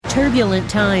Turbulent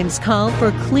times call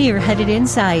for clear-headed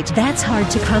insight. That's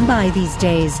hard to come by these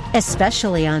days,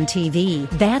 especially on TV.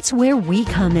 That's where we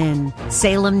come in.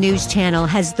 Salem News Channel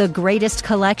has the greatest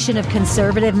collection of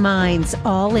conservative minds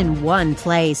all in one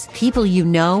place. People you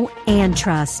know and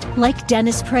trust, like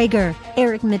Dennis Prager,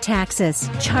 Eric Metaxas,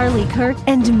 Charlie Kirk,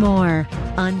 and more.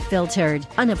 Unfiltered,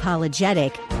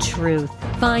 unapologetic truth.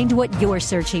 Find what you're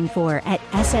searching for at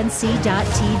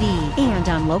snc.tv and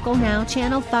on Local Now,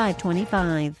 Channel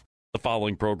 525. The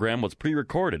following program was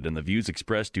pre-recorded, and the views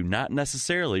expressed do not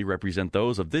necessarily represent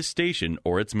those of this station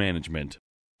or its management.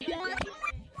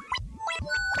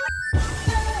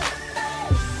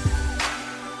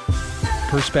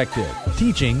 Perspective,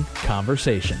 teaching,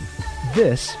 conversation.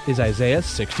 This is Isaiah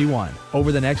 61.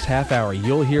 Over the next half hour,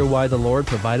 you'll hear why the Lord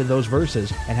provided those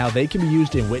verses and how they can be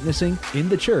used in witnessing, in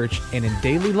the church, and in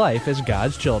daily life as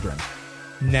God's children.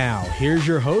 Now, here's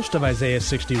your host of Isaiah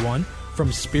 61 from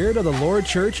Spirit of the Lord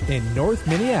Church in North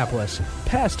Minneapolis,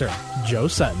 Pastor Joe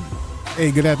Sutton.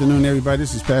 Hey, good afternoon, everybody.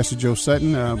 This is Pastor Joe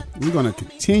Sutton. We're going to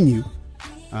continue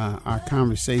our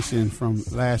conversation from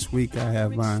last week. I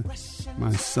have my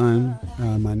son,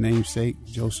 my namesake,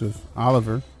 Joseph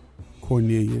Oliver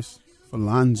Cornelius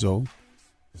Falonzo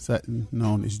Sutton,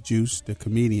 known as Juice, the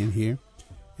comedian here.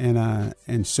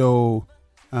 And so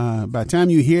by the time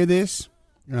you hear this,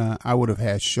 I would have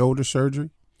had shoulder surgery.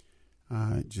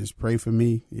 Just pray for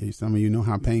me. Some of you know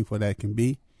how painful that can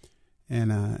be, and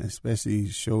especially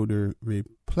shoulder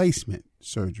replacement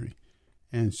surgery.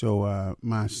 And so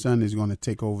my son is going to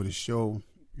take over the show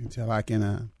until I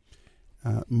can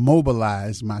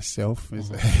mobilize myself. It's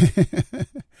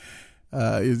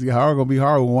going to be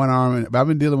hard with one arm. And I've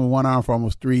been dealing with one arm for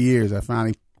almost 3 years. I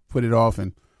finally put it off,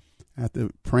 and after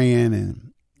praying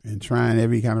and trying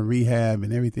every kind of rehab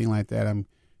and everything like that, I'm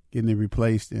getting it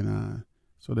replaced, and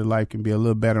so that life can be a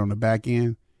little better on the back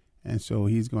end. And so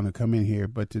he's going to come in here.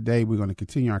 But today we're going to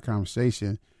continue our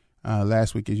conversation.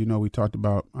 Last week, as you know, we talked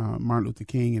about Martin Luther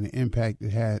King and the impact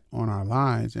it had on our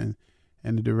lives and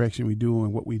the direction we do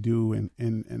and what we do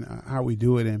and how we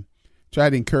do it, and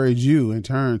try to encourage you in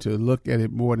turn to look at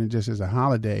it more than just as a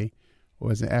holiday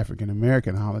or as an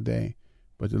African-American holiday,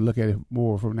 but to look at it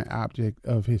more from the object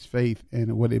of his faith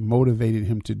and what it motivated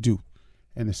him to do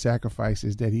and the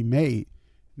sacrifices that he made,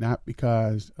 not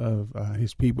because of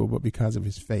his people, but because of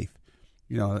his faith.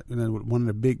 You know, one of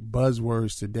the big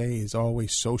buzzwords today is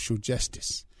always social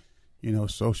justice. You know,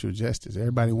 social justice.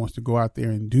 Everybody wants to go out there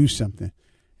and do something,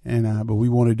 and but we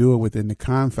want to do it within the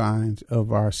confines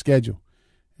of our schedule.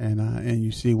 And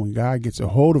you see, when God gets a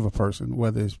hold of a person,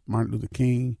 whether it's Martin Luther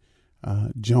King,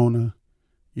 Jonah,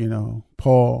 you know,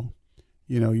 Paul,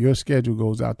 you know, your schedule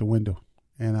goes out the window.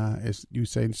 And you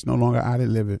say, it's no longer I that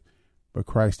liveth, but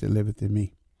Christ that liveth in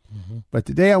me. Mm-hmm. But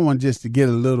today I want just to get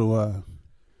a little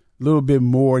bit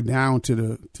more down to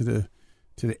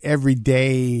the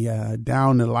everyday,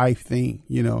 down to life thing.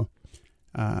 You know,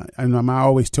 I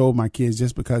always told my kids,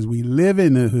 just because we live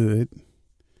in the hood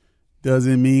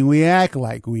doesn't mean we act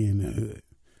like we in the hood.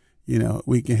 You know,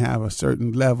 we can have a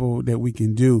certain level that we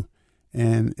can do.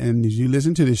 And as you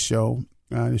listen to this show,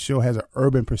 the show has an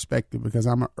urban perspective because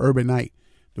I'm an urbanite.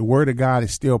 The word of God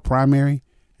is still primary,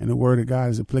 and the word of God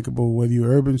is applicable whether you're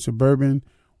urban, suburban,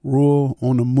 rural,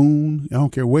 on the moon. I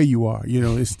don't care where you are. You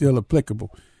know, it's still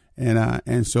applicable.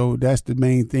 And so that's the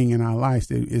main thing in our lives.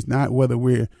 It's not whether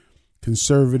we're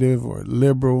conservative or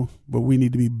liberal, but we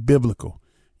need to be biblical.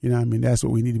 You know what I mean? That's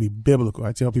what we need to be, biblical.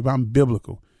 I tell people I'm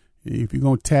biblical. If you're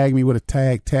going to tag me with a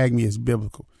tag me as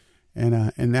biblical.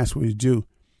 And that's what we do.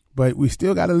 But we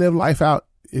still got to live life out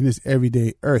in this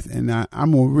everyday earth. And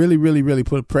I'm going to really, really, really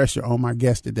put pressure on my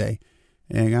guest today.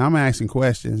 And I'm asking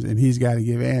questions, and he's got to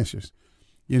give answers.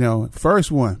 You know,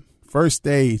 first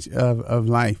stage of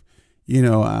life, you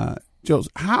know,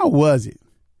 Joseph, how was it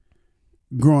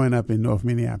growing up in North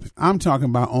Minneapolis? I'm talking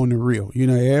about on the real. You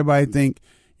know, everybody think,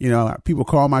 you know, people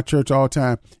call my church all the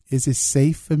time, is it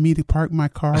safe for me to park my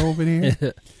car over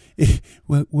there?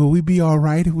 Will we be all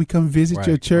right if we come visit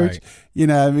your church? Right. You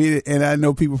know what I mean? And I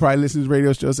know people probably listen to this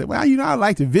radio show and say, well, you know, I'd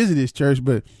like to visit this church,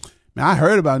 but man, I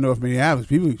heard about North Minneapolis.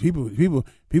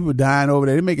 People dying over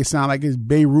there. They make it sound like it's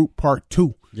Beirut Part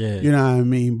 2. Yeah. You know what I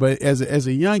mean? But as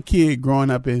a young kid growing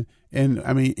up and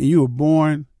I mean, you were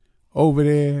born over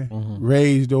there, mm-hmm.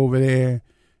 raised over there,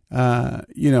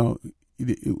 you know,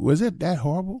 was it that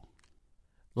horrible?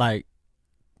 Like,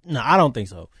 no, I don't think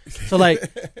so. So, like,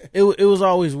 it was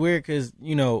always weird because,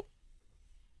 you know,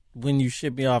 when you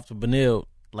shipped me off to Benil,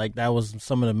 like, that was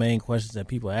some of the main questions that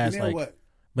people asked. Benil, like, what?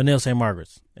 Benil St.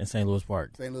 Margaret's in St. Louis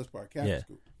Park. St. Louis Park, Catholic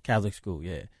school. Catholic school,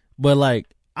 yeah. But,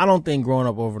 like, I don't think growing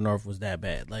up over North was that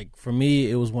bad. Like, for me,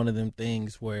 it was one of them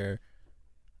things where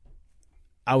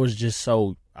I was just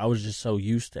so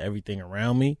used to everything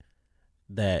around me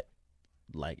that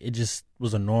like it just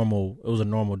was a normal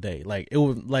day. Like it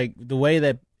was like the way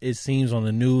that it seems on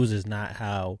the news is not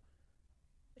how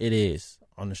it is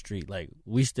on the street. Like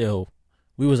we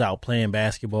was out playing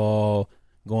basketball,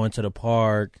 going to the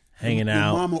park, hanging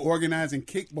out. Mama organizing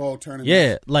kickball tournaments.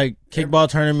 Yeah, like kickball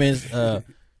tournaments.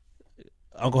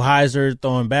 Uncle Heiser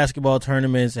throwing basketball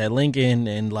tournaments at Lincoln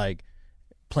and like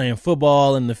playing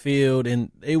football in the field,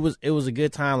 and it was a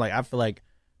good time. Like I feel like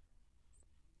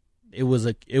it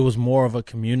was more of a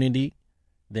community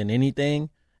than anything,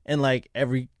 and like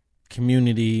every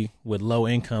community with low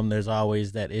income, there's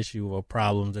always that issue of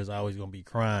problems. There's always going to be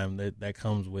crime that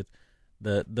comes with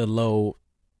the low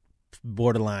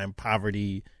borderline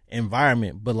poverty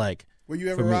environment. But like, were you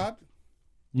ever robbed?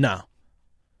 No.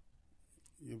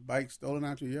 Your bike stolen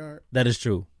out your yard? That is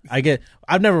true.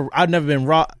 I've never been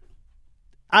robbed.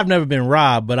 I've never been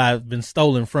robbed, but I've been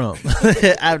stolen from.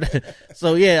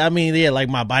 So yeah, I mean, yeah, like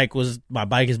my bike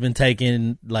has been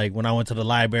taken. Like when I went to the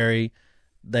library,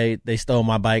 they stole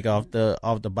my bike off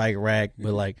the bike rack,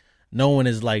 but like no one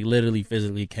has like literally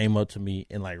physically came up to me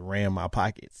and like ran my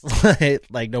pockets.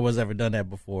 Like no one's ever done that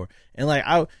before. And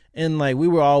like we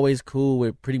were always cool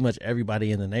with pretty much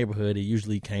everybody in the neighborhood. It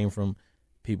usually came from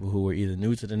people who were either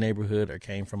new to the neighborhood or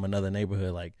came from another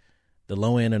neighborhood. Like the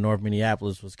low end of North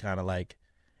Minneapolis was kind of like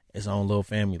its own little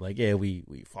family. Like, yeah, we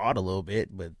fought a little bit,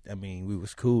 but I mean, we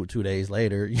was cool 2 days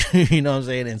later. You know what I'm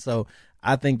saying? And so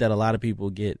I think that a lot of people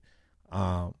get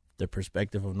the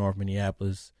perspective of North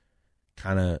Minneapolis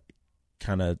kind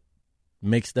of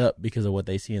mixed up because of what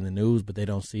they see in the news, but they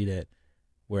don't see that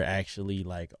we're actually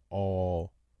like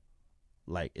all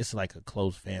like it's like a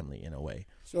close family in a way.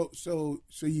 So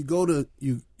you go to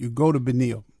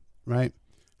Benil, right?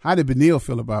 How did Benil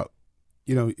feel about,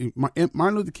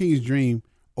 Martin Luther King's dream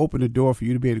opened the door for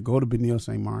you to be able to go to Benil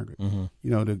St. Margaret,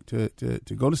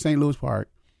 to go to St. Louis Park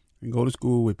and go to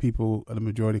school with people of the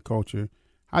majority culture.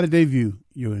 How did they view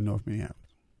you in North Minneapolis?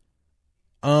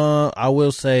 I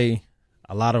will say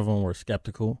a lot of them were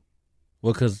skeptical.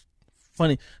 Well, because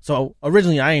funny. So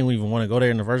originally I didn't even want to go there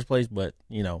in the first place, but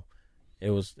it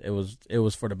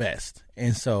was for the best.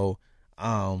 And so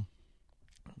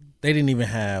they didn't even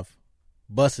have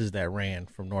buses that ran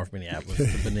from North Minneapolis to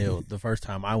Benil. The first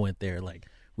time I went there, like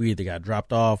we either got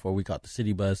dropped off or we caught the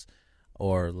city bus,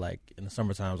 or like in the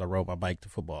summer times I rode my bike to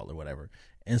football or whatever.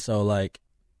 And so like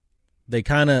they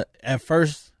kind of at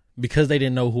first, because they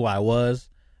didn't know who I was,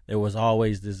 there was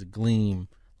always this gleam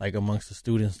like amongst the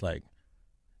students, like,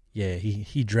 yeah,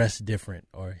 he dressed different,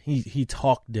 or he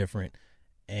talked different,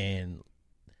 and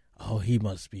oh, he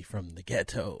must be from the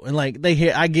ghetto. And like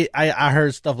I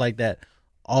heard stuff like that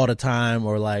all the time,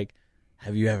 or like,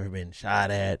 have you ever been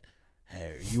shot at?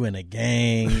 Hey, are you in a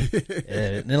gang?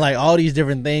 And like all these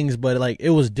different things, but like it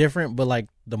was different. But like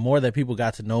the more that people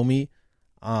got to know me,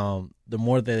 the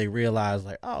more that they realized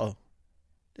like, oh,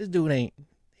 this dude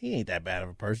ain't that bad of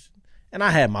a person. And I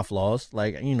had my flaws.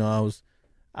 Like,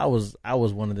 I was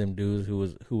one of them dudes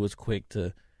who was quick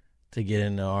to get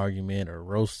in an argument or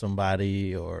roast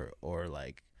somebody or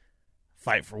like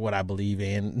fight for what I believe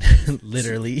in,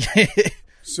 literally.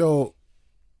 So,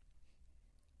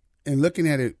 and looking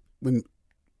at it, when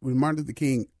Martin Luther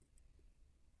King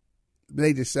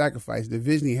laid his sacrifice, the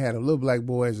vision he had of little black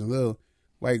boys and little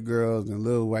white girls and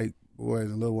little white boys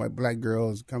and little white black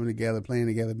girls coming together, playing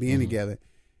together, being together,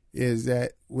 is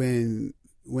that when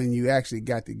you actually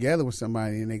got together with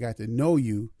somebody and they got to know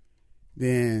you,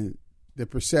 then the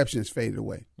perceptions faded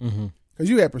away. Because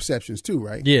you had perceptions too,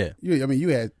 right? Yeah. You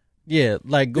had. Yeah,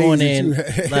 like going in,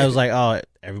 I was like, oh,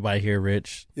 everybody here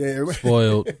rich,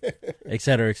 spoiled, et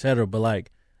cetera, et cetera. But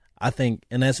like, I think,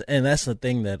 and that's the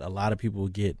thing that a lot of people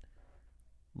get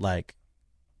like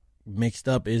mixed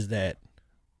up, is that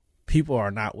people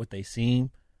are not what they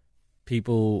seem.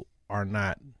 People are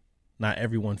not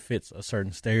everyone fits a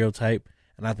certain stereotype.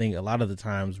 And I think a lot of the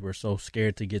times we're so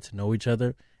scared to get to know each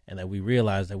other, and that we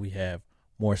realize that we have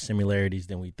more similarities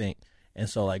than we think. And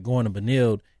so like going to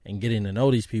Benilde and getting to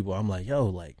know these people, I'm like, yo,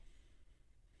 like,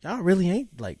 y'all really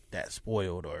ain't like that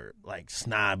spoiled or like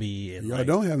snobby. And y'all like,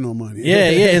 don't have no money. Yeah.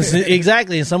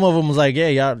 Exactly. And some of them was like, yeah,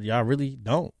 y'all really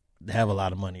don't have a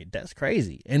lot of money. That's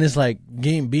crazy. And it's like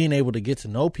being able to get to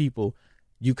know people,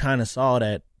 you kind of saw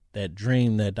that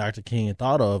dream that Dr. King had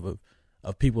thought of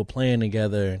people playing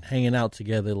together and hanging out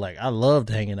together. Like I loved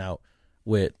hanging out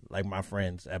with like my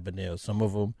friends at Benilde. Some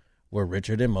of them were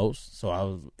richer than most,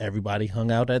 so everybody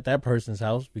hung out at that person's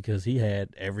house because he had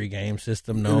every game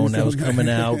system known that was coming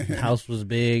out. House was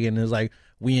big, and it was like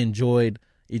we enjoyed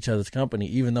each other's company,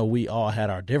 even though we all had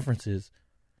our differences.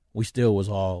 We still was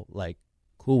all like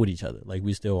cool with each other. Like,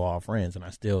 we still all friends, and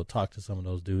I still talk to some of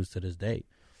those dudes to this day.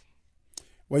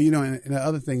 Well, you know, and the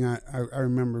other thing I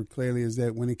remember clearly is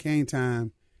that when it came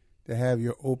time to have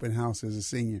your open house as a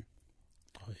senior,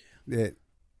 that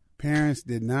parents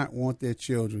did not want their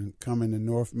children coming to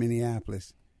North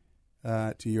Minneapolis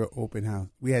to your open house.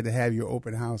 We had to have your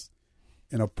open house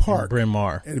in a park. Bryn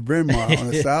Mawr. At Bryn Mawr, on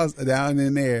the south, down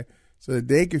in there, so that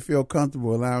they could feel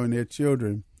comfortable allowing their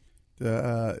children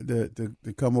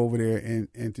to come over there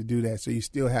and to do that. So you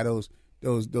still had those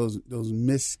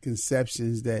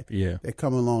misconceptions that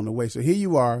come along the way. So here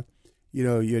you are, you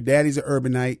know, your daddy's an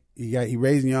urbanite. He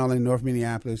raising y'all in North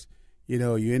Minneapolis. You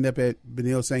know, you end up at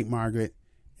Benilde St. Margaret,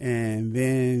 and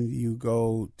then you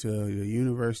go to the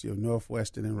University of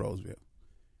Northwestern in Roseville.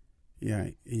 Yeah,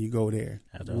 and you go there.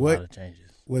 After a lot of changes.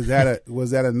 Was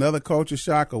that another culture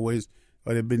shock, or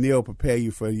did Benilde prepare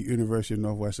you for the University of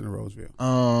Northwestern in Roseville?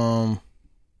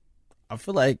 I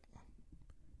feel like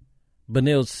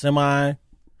Benilde semi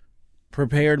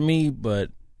prepared me, but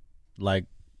like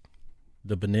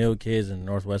the Benilde kids and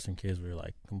Northwestern kids were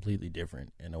like completely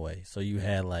different in a way. So you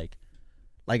had like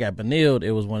at Benilde,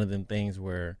 it was one of them things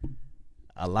where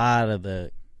a lot of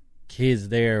the kids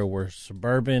there were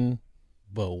suburban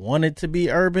but wanted to be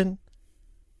urban,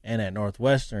 and at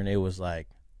Northwestern it was like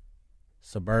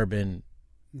suburban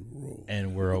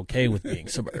and we're okay with being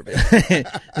suburban.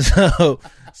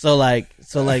 so like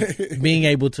being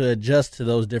able to adjust to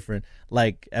those different,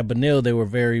 like at Benilde they were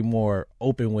very more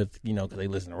open with, you know, because they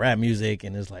listen to rap music,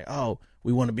 and it's like, oh,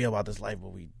 we want to be about this life,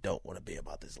 but we don't want to be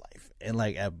about this life. And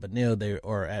like at Benilde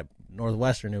or at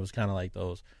Northwestern, it was kind of like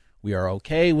those, we are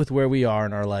okay with where we are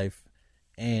in our life,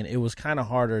 and it was kind of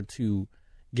harder to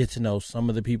get to know some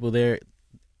of the people there.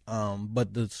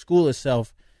 But the school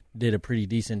itself did a pretty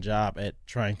decent job at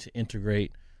trying to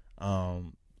integrate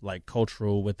like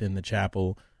cultural within the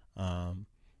chapel.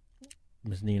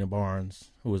 Miss Nina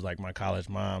Barnes, who was like my college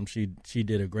mom, she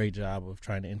did a great job of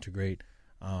trying to integrate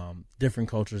different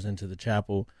cultures into the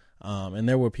chapel. And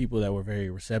there were people that were very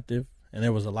receptive, and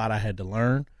there was a lot I had to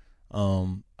learn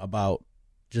about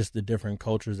just the different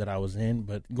cultures that I was in.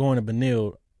 But going to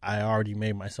Benilde, I already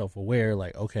made myself aware,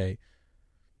 like, okay,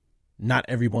 not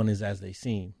everyone is as they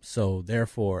seem. So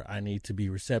therefore, I need to be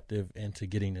receptive into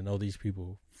getting to know these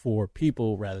people for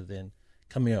people rather than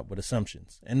coming up with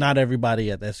assumptions. And not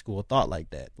everybody at that school thought like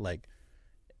that. Like,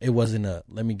 it wasn't a,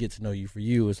 let me get to know you for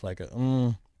you. It's like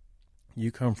a,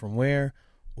 you come from where?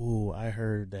 Ooh, I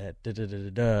heard that,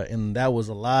 da-da-da-da-da. And that was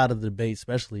a lot of the debate,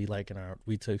 especially like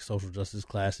we took social justice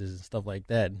classes and stuff like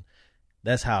that. And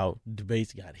that's how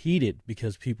debates got heated,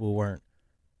 because people weren't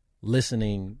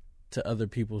listening to other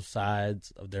people's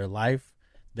sides of their life.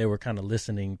 They were kind of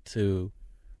listening to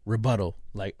rebuttal,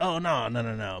 like, oh,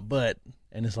 no. But,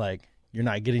 and it's like, you're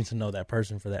not getting to know that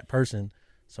person for that person.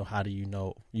 So how do you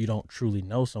know you don't truly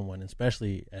know someone,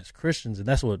 especially as Christians? And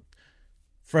that's what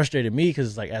frustrated me, because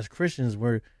it's like, as Christians,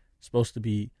 we're supposed to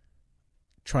be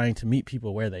trying to meet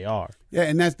people where they are. Yeah,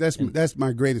 and that's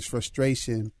my greatest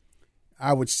frustration,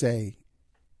 I would say,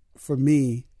 for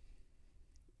me,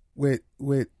 with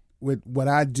what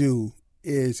I do,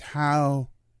 is how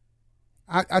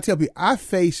I tell people I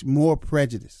face more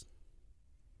prejudice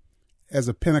as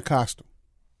a Pentecostal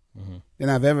than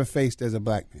I've ever faced as a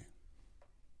black man.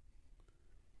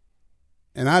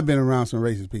 And I've been around some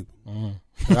racist people.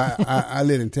 I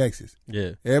live in Texas.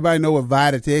 Yeah, everybody know what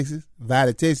Vida, Texas.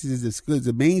 Vida, Texas is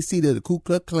the main seat of the Ku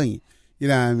Klux Klan. You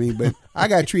know what I mean? But I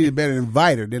got treated better than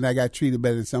Vida than I got treated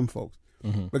better than some folks.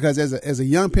 Because as a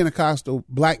young Pentecostal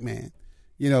black man,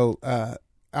 you know,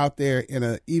 out there in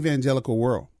an evangelical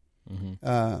world,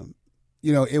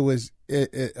 you know,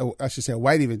 I should say a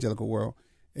white evangelical world,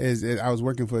 I was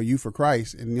working for Youth for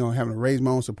Christ, and, you know, having to raise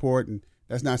my own support, and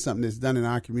that's not something that's done in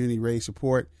our community, raise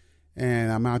support.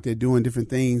 And I'm out there doing different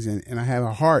things, and I have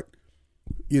a heart,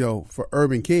 you know, for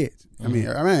urban kids. I mean,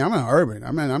 I'm not urban.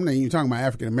 I'm not even talking about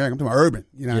African American. I'm talking about urban.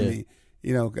 You know what I mean?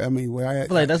 You know, I mean, I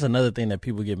feel like that's another thing that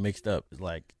people get mixed up. Is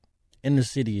like, inner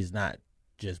city is not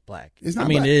just black. It's not.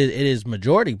 Black. It is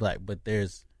majority black, but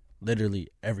there's literally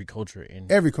every culture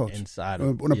inside.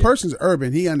 When a person's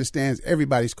urban, he understands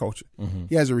everybody's culture.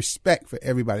 He has a respect for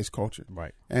everybody's culture.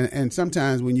 Right. And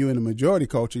sometimes when you're in a majority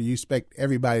culture, you expect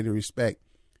everybody to respect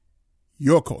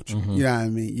your culture. You know what I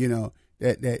mean? You know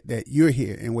that you're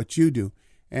here and what you do.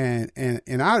 And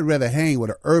I'd rather hang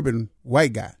with an urban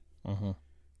white guy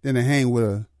than to hang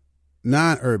with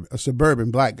a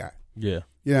suburban black guy. Yeah.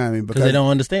 You know what I mean? Because they don't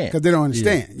understand. Because they don't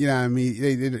understand. Yeah. You know what I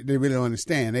mean? They really don't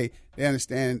understand. They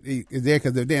understand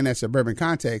because they're in that suburban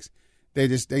context. They're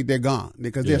gone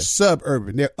because they're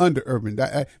suburban. They're under urban.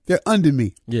 They're under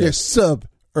me. Yeah. They're suburban.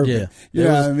 urban. Yeah, You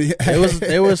know what I mean?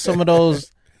 There was some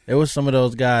of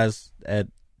those guys at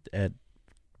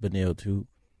Benil too.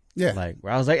 Yeah, like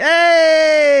where I was like,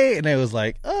 hey, and they was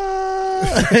like, and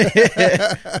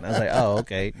I was like, oh,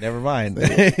 okay, never mind.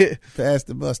 Pass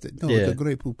the busted. No, Yeah. it's a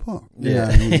great poupon. Yeah.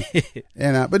 I mean?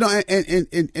 And but no, and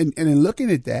in looking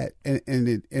at that, and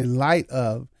in light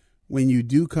of when you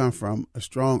do come from a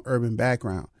strong urban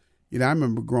background, you know, I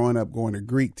remember growing up going to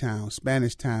Greek town,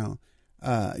 Spanish town,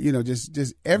 you know,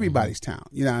 just everybody's town.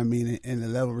 You know what I mean? And the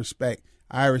level of respect,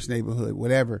 Irish neighborhood,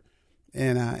 whatever.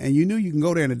 And you knew you can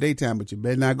go there in the daytime, but you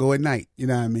better not go at night. You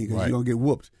know what I mean? Because Right. you're gonna get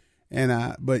whooped.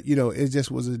 And but you know, it just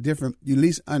was a different. You at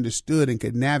least understood and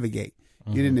could navigate.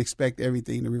 You didn't expect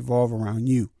everything to revolve around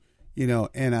you. You know,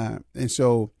 and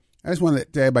so I just want to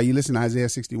tell everybody, you listen to Isaiah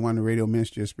 61, the radio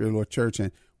ministry of Spirit Lord Church,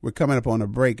 and we're coming up on a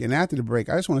break. And after the break,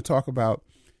 I just want to talk about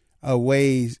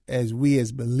ways as we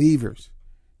as believers.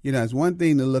 You know, it's one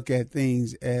thing to look at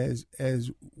things as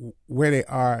where they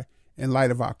are in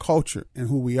light of our culture and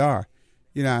who we are.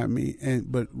 You know what I mean?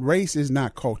 But race is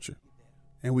not culture.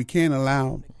 And we can't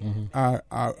allow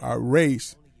our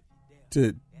race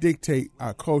to dictate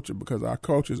our culture, because our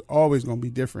culture is always going to be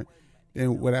different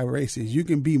than what our race is. You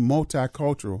can be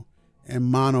multicultural and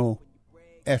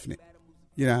mono-ethnic.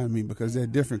 You know what I mean? Because there are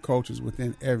different cultures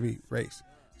within every race.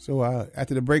 So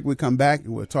after the break, we come back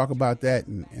and we'll talk about that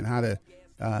and how to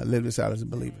live this out as a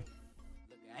believer.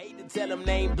 I hate to tell them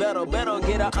they ain't better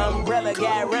get an umbrella,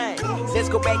 guy rain. Let's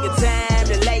go back in time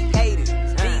to late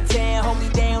 80s. D-Town, hold me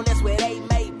down, that's where they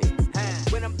made me.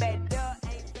 When I'm back there,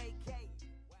 ain't vacated.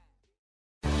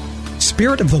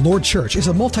 Spirit of the Lord Church is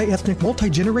a multi-ethnic,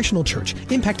 multi-generational church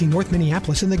impacting North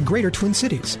Minneapolis and the greater Twin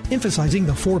Cities, emphasizing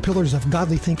the 4 pillars of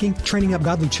godly thinking, training up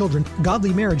godly children,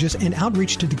 godly marriages, and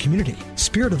outreach to the community.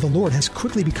 Spirit of the Lord has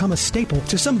quickly become a staple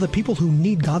to some of the people who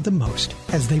need God the most.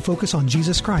 As they focus on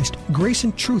Jesus Christ, grace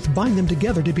and truth bind them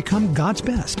together to become God's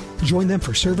best. Join them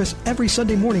for service every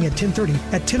Sunday morning at 10:30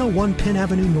 at 1001 Penn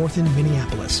Avenue North in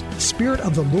Minneapolis. Spirit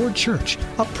of the Lord Church,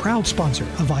 a proud sponsor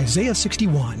of Isaiah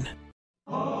 61.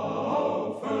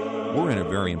 We're in a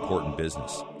very important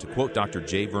business. To quote Dr.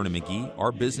 J. Vernon McGee,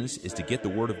 our business is to get the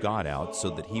Word of God out so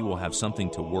that He will have something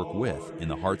to work with in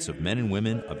the hearts of men and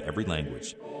women of every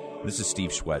language. This is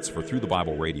Steve Schwetz for Through the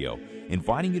Bible Radio,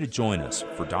 inviting you to join us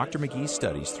for Dr. McGee's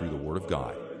studies through the Word of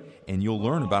God. And you'll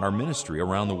learn about our ministry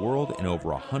around the world in over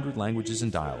 100 languages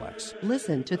and dialects.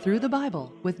 Listen to Through the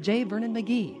Bible with J. Vernon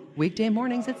McGee, weekday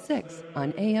mornings at 6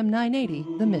 on AM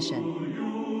 980, The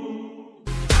Mission.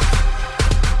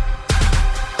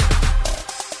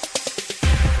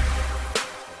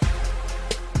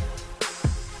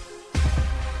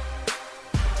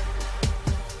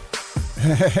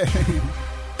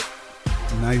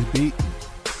 Nice beat.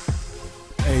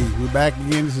 Hey, we're back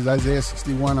again. This is Isaiah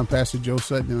 61. I'm Pastor Joe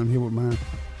Sutton, and I'm here with my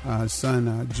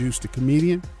son, Juice the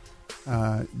comedian.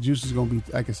 Juice is going to be,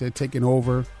 like I said, taking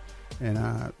over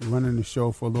and running the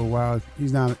show for a little while.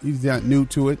 He's not new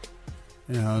to it.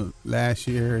 You know, last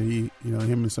year, him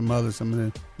and some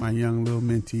of my young little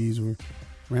mentees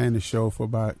ran the show for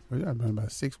about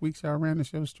 6 weeks. I ran the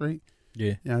show straight.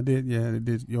 Yeah, I did. Yeah, they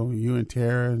did. You and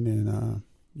Tara, and then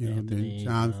Anthony, then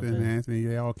Jonathan and Anthony.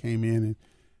 They all came in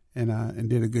and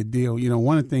did a good deal. You know,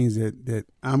 one of the things that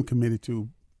I'm committed to,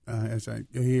 as I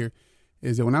go here,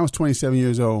 is that when I was 27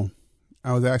 years old,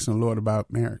 I was asking the Lord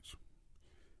about marriage.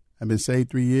 I've been saved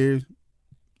 3 years,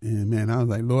 and man, I was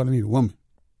like, Lord, I need a woman.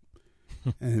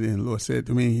 And then the Lord said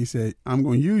to me, He said, I'm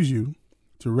going to use you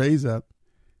to raise up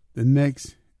the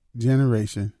next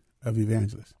generation of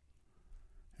evangelists.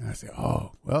 And I said,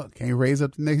 oh, well, can't raise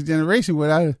up the next generation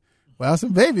without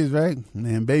some babies, right?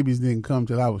 And babies didn't come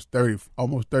till I was 30,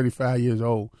 almost 35 years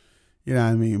old. You know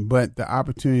what I mean? But the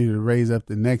opportunity to raise up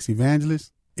the next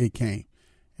evangelist, it came.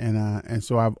 And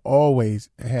so I've always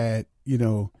had,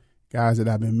 guys that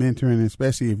I've been mentoring,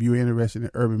 especially if you're interested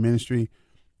in urban ministry,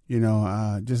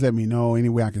 just let me know any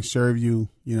way I can serve you.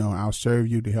 I'll serve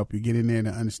you to help you get in there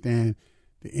to understand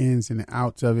the ins and the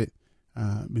outs of it.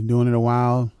 Been doing it a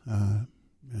while.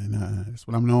 And that's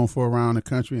what I'm known for around the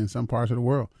country and some parts of the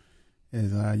world,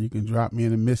 is you can drop me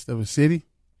in the midst of a city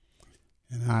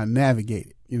and I navigate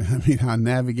it. You know what I mean? I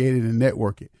navigate it and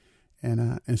network it.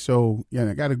 And so,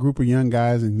 I got a group of young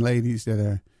guys and ladies that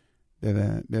are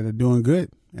doing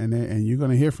good, and you're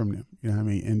going to hear from them, you know what I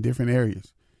mean, in different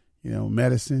areas,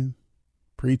 medicine,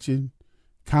 preaching,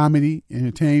 comedy,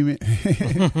 entertainment,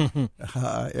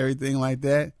 everything like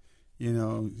that.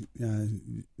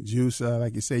 Juice,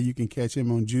 like you say, you can catch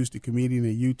him on Juice the Comedian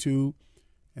at YouTube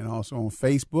and also on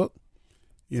Facebook.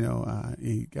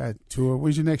 You got tour.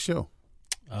 When's your next show?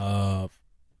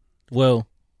 Well,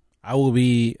 I will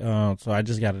be. So I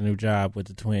just got a new job with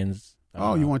the Twins.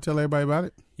 You want to tell everybody about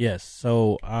it? Yes.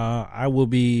 So I will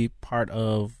be part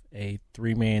of a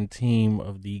 3-man team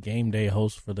of the game day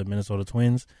host for the Minnesota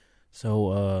Twins.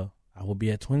 So I will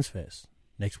be at Twins Fest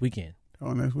next weekend.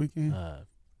 Oh, next weekend?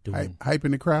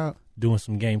 Hyping the crowd? Doing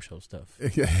some game show stuff.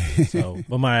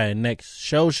 But my next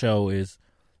show is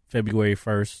February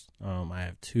 1st. I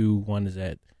have 2. One is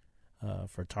at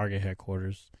for Target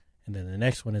headquarters, and then the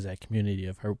next one is at Community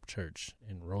of Hope Church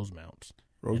in Rosemount.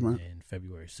 Rosemount. And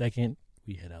February 2nd,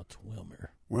 we head out to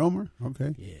Wilmer. Wilmer?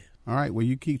 Okay. Yeah. All right. Well,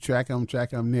 you keep track of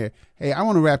them there. Hey, I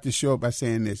want to wrap this show up by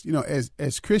saying this. You know,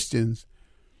 as Christians,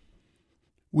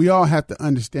 we all have to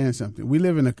understand something. We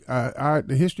live in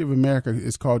the history of America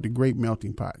is called the Great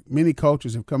Melting Pot. Many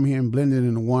cultures have come here and blended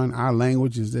into one. Our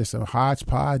language is just a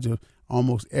hodgepodge of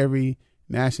almost every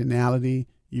nationality.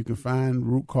 You can find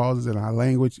root causes in our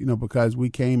language, you know, because we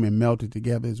came and melted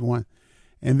together as one.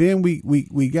 And then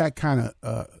we got kind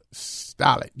of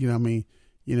stolid, you know what I mean?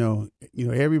 You know,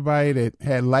 everybody that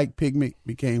had light pigment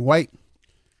became white.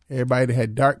 Everybody that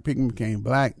had dark pigment became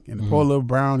black. And the poor little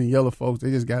brown and yellow folks,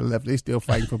 they just got left. They still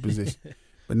fighting for position.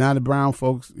 But now the brown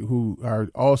folks who are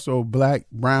also black,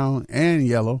 brown, and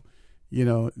yellow, you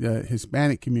know, the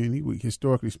Hispanic community,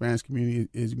 historically Spanish community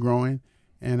is growing.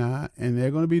 And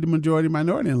they're going to be the majority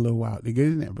minority in a little while. They get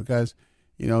in there because,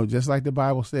 you know, just like the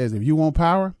Bible says, if you want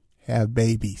power, have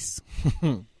babies.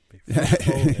 Be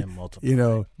fruitful and multiply. You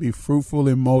know, be fruitful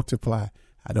and multiply.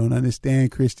 I don't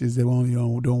understand Christians that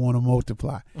don't want to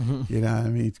multiply. You know what I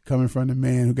mean? Coming from the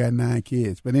man who got 9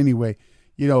 kids. But anyway,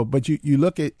 you know, but you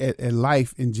look at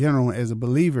life in general as a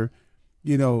believer,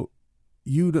 you know,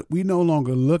 we no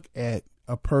longer look at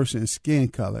a person's skin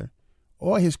color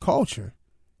or his culture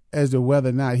as to whether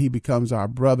or not he becomes our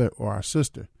brother or our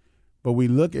sister. But we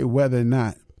look at whether or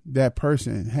not that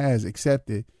person has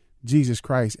accepted Jesus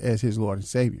Christ as his Lord and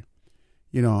Savior.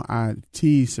 You know, I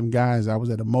teased some guys. I was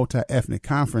at a multi-ethnic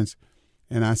conference,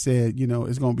 and I said, you know,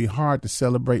 it's going to be hard to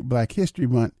celebrate Black History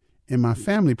Month in my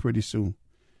family pretty soon.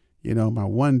 You know, my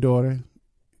one daughter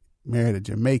married a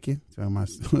Jamaican, so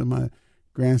my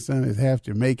grandson is half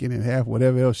Jamaican and half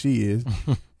whatever else she is.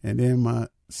 And then my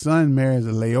son marries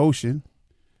a Laotian.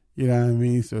 You know what I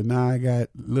mean? So now I got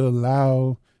little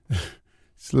Lao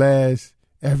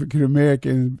 /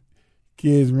 African-American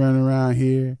kids running around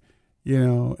here. You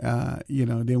know,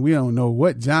 then we don't know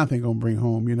what Jonathan gonna bring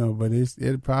home, you know, but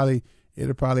it'll probably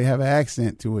have an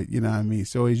accent to it, you know what I mean?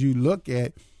 So as you look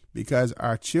at, because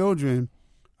our children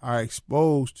are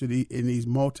exposed to in these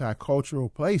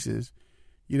multicultural places,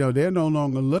 you know, they're no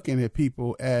longer looking at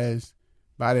people as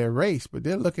by their race, but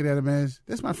they're looking at them as,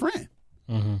 that's my friend.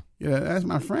 Mm-hmm. You know, that's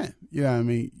my friend. You know what I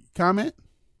mean? Comment?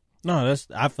 No,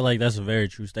 I feel like that's a very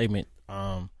true statement.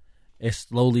 It's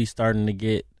slowly starting to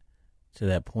get to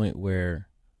that point where,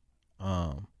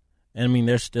 and I mean,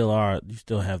 you still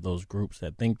have those groups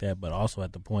that think that, but also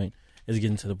at the point, it's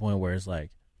getting to the point where it's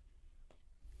like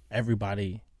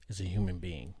everybody is a human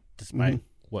being, despite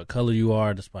what color you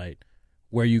are, despite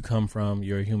where you come from,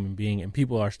 you're a human being, and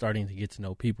people are starting to get to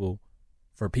know people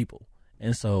for people.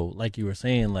 And so, like you were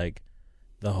saying, like,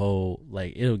 the whole,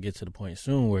 like, it'll get to the point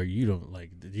soon where you don't, like,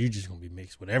 you're just going to be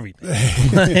mixed with everything.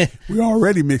 We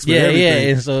already mixed with everything. Yeah,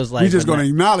 and so it's like, we're just going to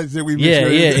acknowledge that we mixed with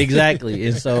everything. Yeah, exactly.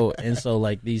 And so,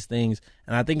 like, these things,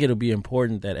 and I think it'll be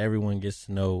important that everyone gets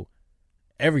to know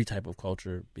every type of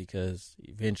culture, because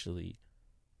eventually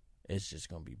it's just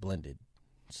going to be blended.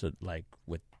 So, like,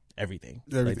 with everything.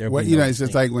 Like, well, you know, it's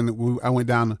just like when I went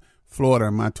down to Florida,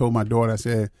 and I told my daughter, I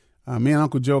said, me and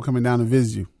Uncle Joe coming down to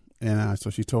visit you. And so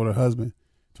she told her husband,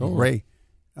 told Ray,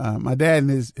 my dad and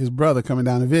his brother coming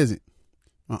down to visit,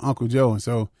 my Uncle Joe. And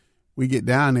so we get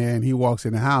down there, and he walks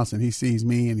in the house, and he sees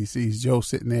me, and he sees Joe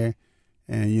sitting there.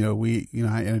 And,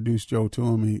 I introduced Joe to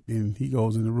him, and he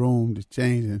goes in the room to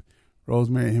change, and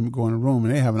Rosemary and him go in the room,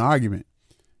 and they have an argument.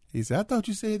 He said, I thought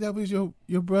you said that was your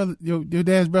brother, your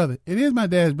dad's brother. It is my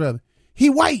dad's brother. He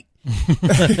white.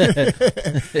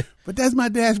 But that's my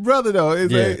dad's brother, though.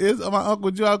 It's my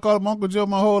Uncle Joe. I call him Uncle Joe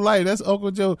my whole life. That's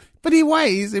Uncle Joe. But he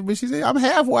white. He said, but she said, I'm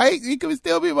half white. He could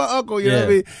still be my uncle. You know what I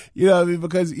mean? You know what I mean?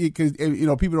 Because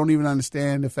people don't even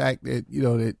understand the fact that,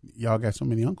 that y'all got so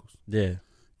many uncles. Yeah.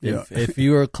 If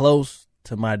you are close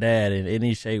to my dad in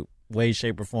any way,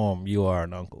 shape, or form, you are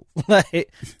an uncle.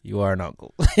 You are an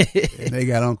uncle. And they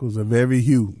got uncles of every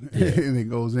hue. And it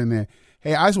goes in there.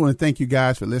 Hey, I just want to thank you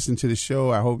guys for listening to the show.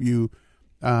 I hope you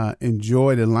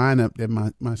enjoy the lineup that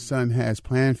my son has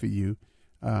planned for you.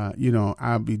 I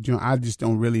just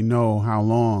don't really know how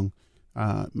long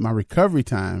my recovery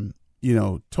time,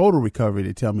 total recovery,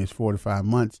 they tell me is 4 to 5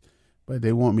 months, but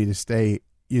they want me to stay,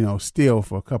 still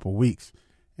for a couple of weeks.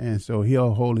 And so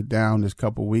he'll hold it down this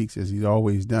couple weeks as he's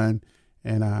always done.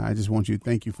 And I just want you to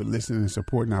thank you for listening and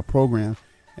supporting our program.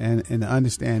 And to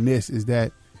understand this is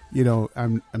that, you know,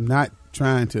 I'm not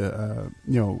trying to,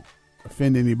 you know,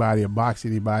 offend anybody or box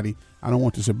anybody. I don't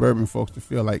want the suburban folks to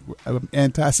feel like I'm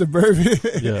anti-suburban.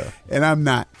 Yeah. And I'm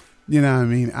not. You know what I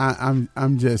mean?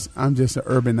 I'm just an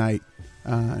urbanite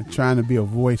trying to be a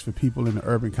voice for people in the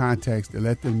urban context to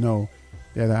let them know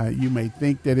that you may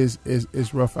think that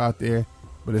it's rough out there,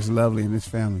 but it's lovely in this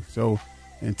family. So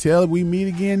until we meet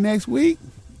again next week,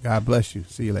 God bless you.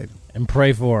 See you later. And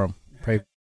pray for them. Pray.